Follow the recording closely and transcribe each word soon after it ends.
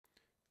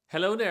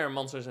Hello there,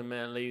 monsters and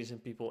men, ladies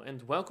and people,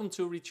 and welcome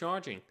to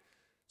Recharging.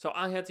 So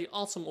I had the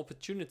awesome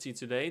opportunity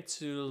today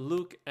to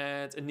look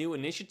at a new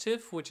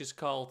initiative, which is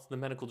called the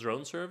Medical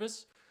Drone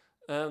Service.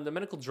 The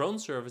Medical Drone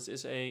Service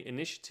is a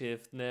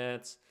initiative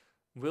that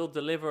will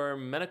deliver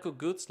medical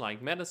goods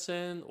like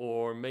medicine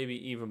or maybe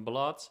even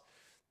blood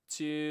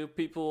to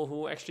people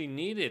who actually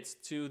need it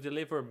to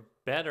deliver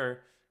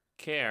better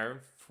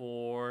care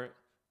for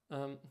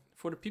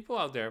the people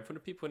out there, for the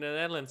people in the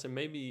Netherlands and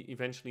maybe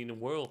eventually in the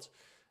world.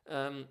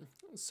 Um,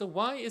 so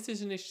why is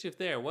this initiative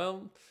there?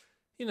 Well,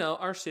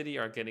 our city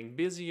are getting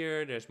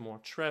busier. There's more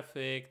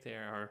traffic.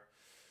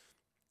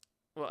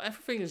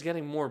 Everything is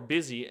getting more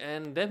busy,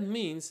 and that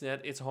means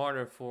that it's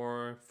harder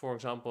for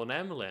example, an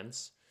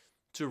ambulance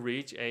to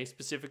reach a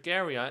specific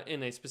area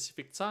in a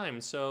specific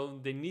time. So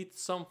they need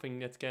something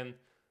that can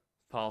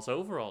pass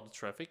over all the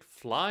traffic,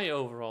 fly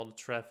over all the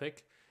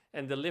traffic,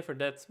 and deliver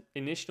that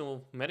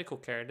initial medical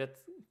care that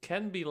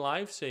can be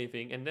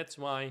life-saving. And that's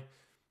why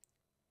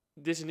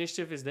this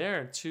initiative is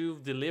there to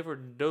deliver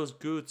those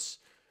goods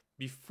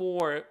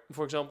before,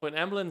 for example, an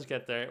ambulance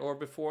gets there or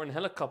before a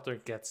helicopter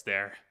gets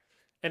there.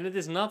 And it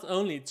is not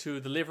only to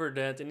deliver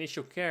that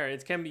initial care,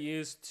 it can be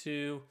used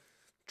to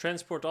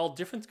transport all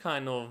different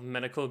kind of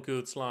medical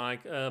goods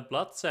like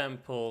blood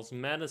samples,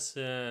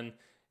 medicine,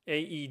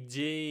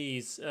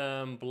 AEDs,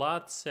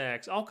 blood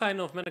sacks, all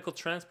kind of medical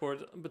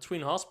transport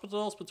between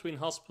hospitals, between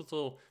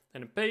hospital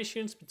and the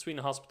patients, between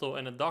a hospital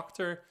and a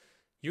doctor.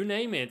 You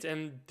name it,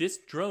 and this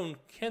drone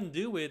can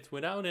do it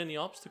without any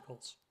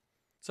obstacles.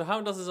 So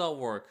how does this all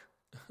work?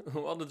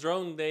 Well, the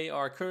drone they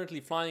are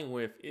currently flying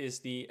with is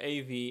the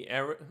AV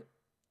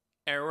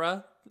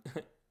Era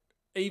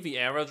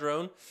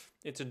drone.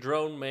 It's a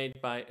drone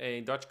made by a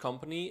Dutch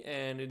company,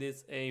 and it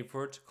is a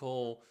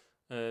vertical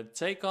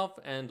takeoff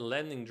and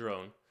landing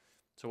drone.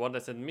 So what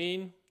does that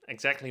mean?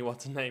 Exactly what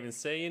the name is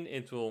saying.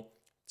 It will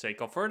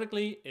take off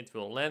vertically, it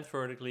will land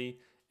vertically,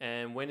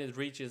 and when it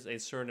reaches a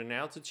certain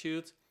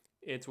altitude,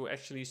 it will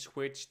actually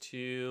switch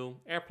to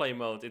airplane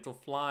mode. It will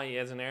fly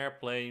as an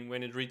airplane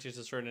when it reaches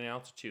a certain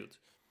altitude.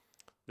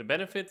 The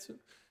benefit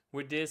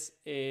with this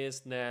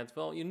is that,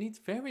 well, you need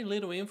very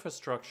little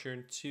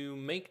infrastructure to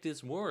make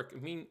this work. I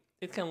mean,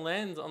 it can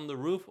land on the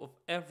roof of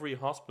every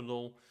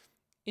hospital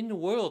in the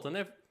world,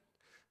 and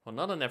well,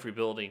 not on every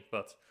building,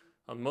 but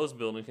on most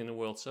buildings in the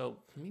world. So,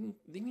 I mean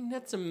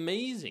that's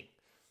amazing.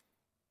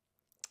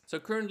 So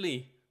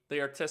currently, they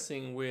are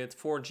testing with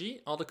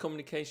 4G. All the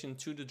communication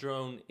to the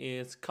drone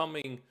is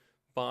coming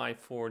by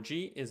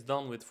 4G, is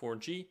done with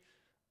 4G.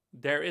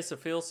 There is a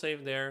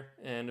failsafe there,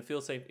 and the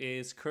failsafe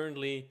is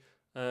currently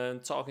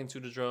talking to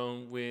the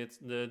drone with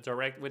the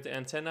direct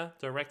antenna.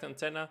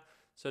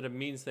 So that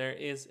means there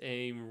is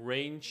a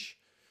range.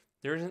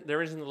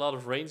 There isn't a lot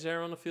of range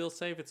there on the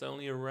failsafe. It's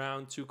only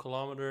around 2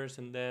 kilometers,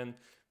 and then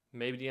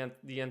maybe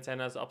the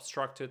antenna is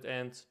obstructed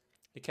and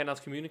it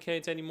cannot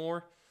communicate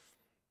anymore.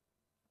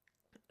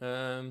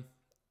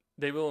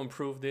 They will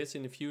improve this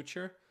in the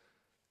future.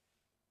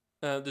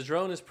 The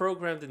drone is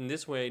programmed in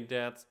this way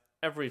that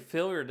every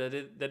failure that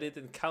it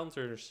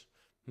encounters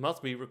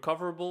must be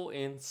recoverable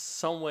in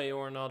some way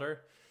or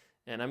another.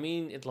 And I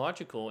mean, it's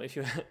logical.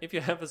 If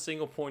you have a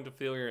single point of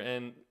failure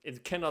and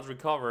it cannot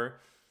recover,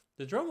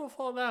 the drone will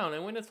fall down.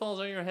 And when it falls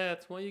on your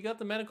head, well, you got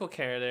the medical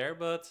care there,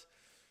 but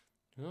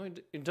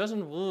it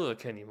doesn't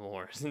work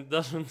anymore. It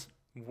doesn't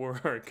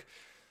work.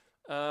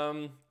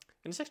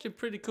 And it's actually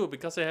pretty cool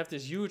because they have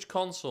this huge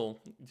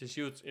console.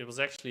 It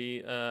was actually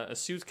a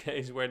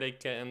suitcase where they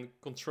can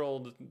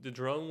control the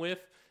drone with.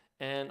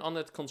 And on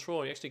that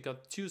control, you actually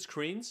got 2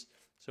 screens.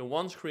 So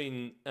one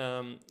screen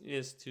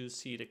is to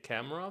see the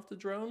camera of the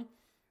drone.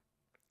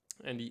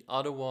 And the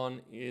other one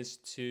is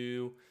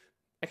to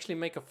actually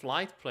make a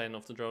flight plan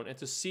of the drone and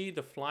to see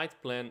the flight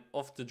plan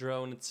of the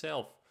drone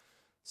itself.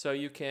 So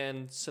you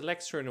can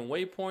select certain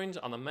waypoints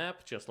on a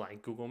map, just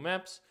like Google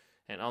Maps.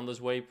 And on those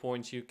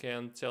waypoints, you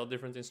can tell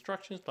different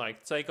instructions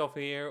like take off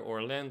here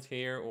or land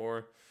here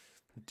or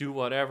do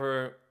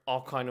whatever,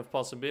 all kind of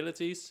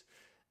possibilities.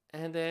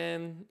 And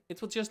then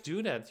it will just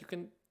do that.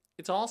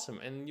 It's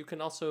awesome. And you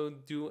can also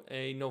do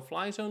a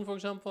no-fly zone, for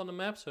example, on the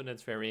map. So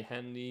that's very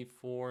handy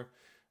for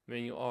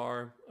when you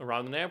are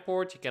around an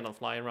airport. You cannot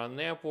fly around an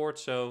airport,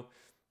 so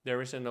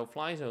there is a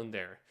no-fly zone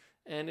there.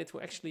 And it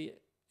will actually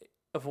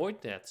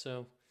avoid that.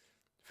 So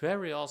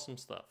very awesome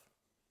stuff.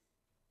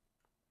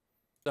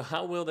 So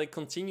how will they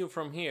continue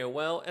from here?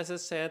 Well, as I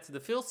said, the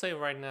failsafe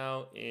right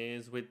now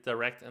is with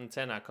direct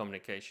antenna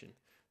communication.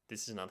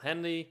 This is not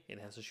handy, it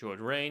has a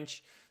short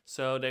range,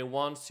 so they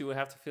want to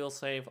have the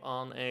failsafe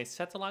on a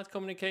satellite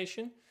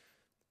communication.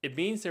 It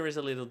means there is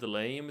a little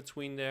delay in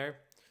between there,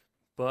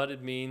 but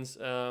it means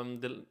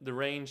the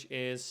range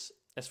is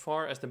as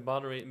far as the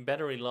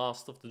battery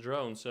last of the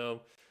drone,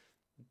 so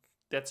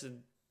that's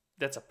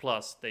a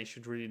plus. They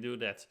should really do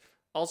that.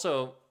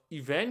 Also,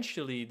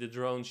 eventually the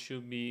drone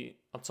should be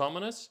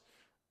autonomous.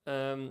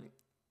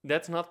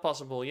 That's not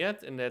possible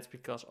yet, and that's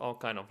because all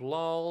kind of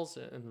laws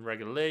and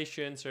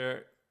regulations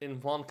are in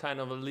one kind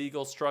of a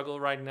legal struggle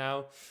right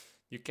now.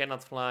 You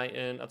cannot fly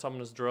an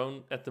autonomous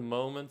drone at the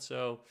moment,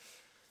 so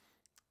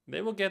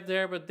They will get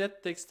there, but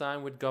that takes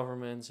time with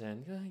governments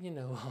and you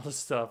know, all the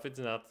stuff. It's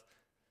not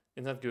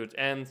good.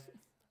 And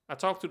I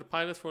talked to the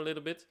pilot for a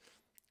little bit,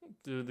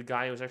 the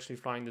guy who's actually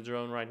flying the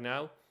drone right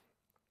now.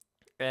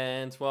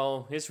 And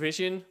well, his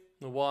vision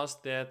was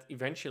that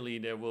eventually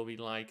there will be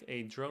like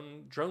a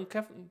drone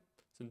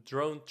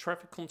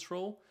traffic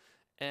control,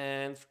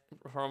 and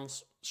from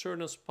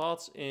certain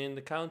spots in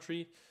the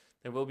country,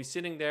 they will be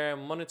sitting there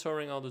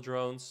monitoring all the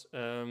drones,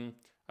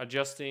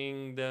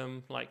 adjusting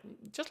them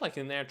just like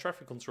in air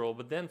traffic control,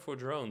 but then for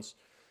drones.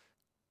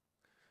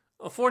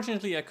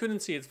 Unfortunately, I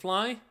couldn't see it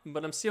fly,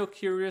 but I'm still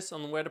curious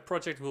on where the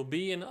project will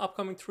be in the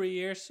upcoming 3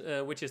 years,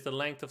 which is the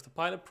length of the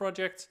pilot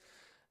project.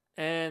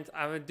 And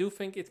I do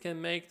think it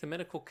can make the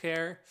medical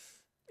care,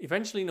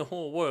 eventually in the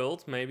whole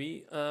world,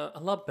 maybe a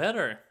lot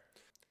better.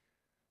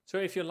 So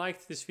if you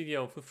liked this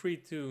video, feel free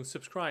to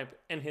subscribe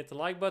and hit the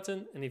like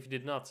button. And if you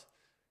did not,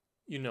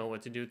 you know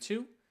what to do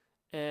too.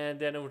 And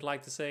then I would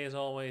like to say, as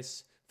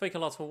always, thank you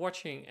a lot for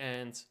watching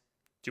and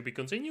to be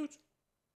continued.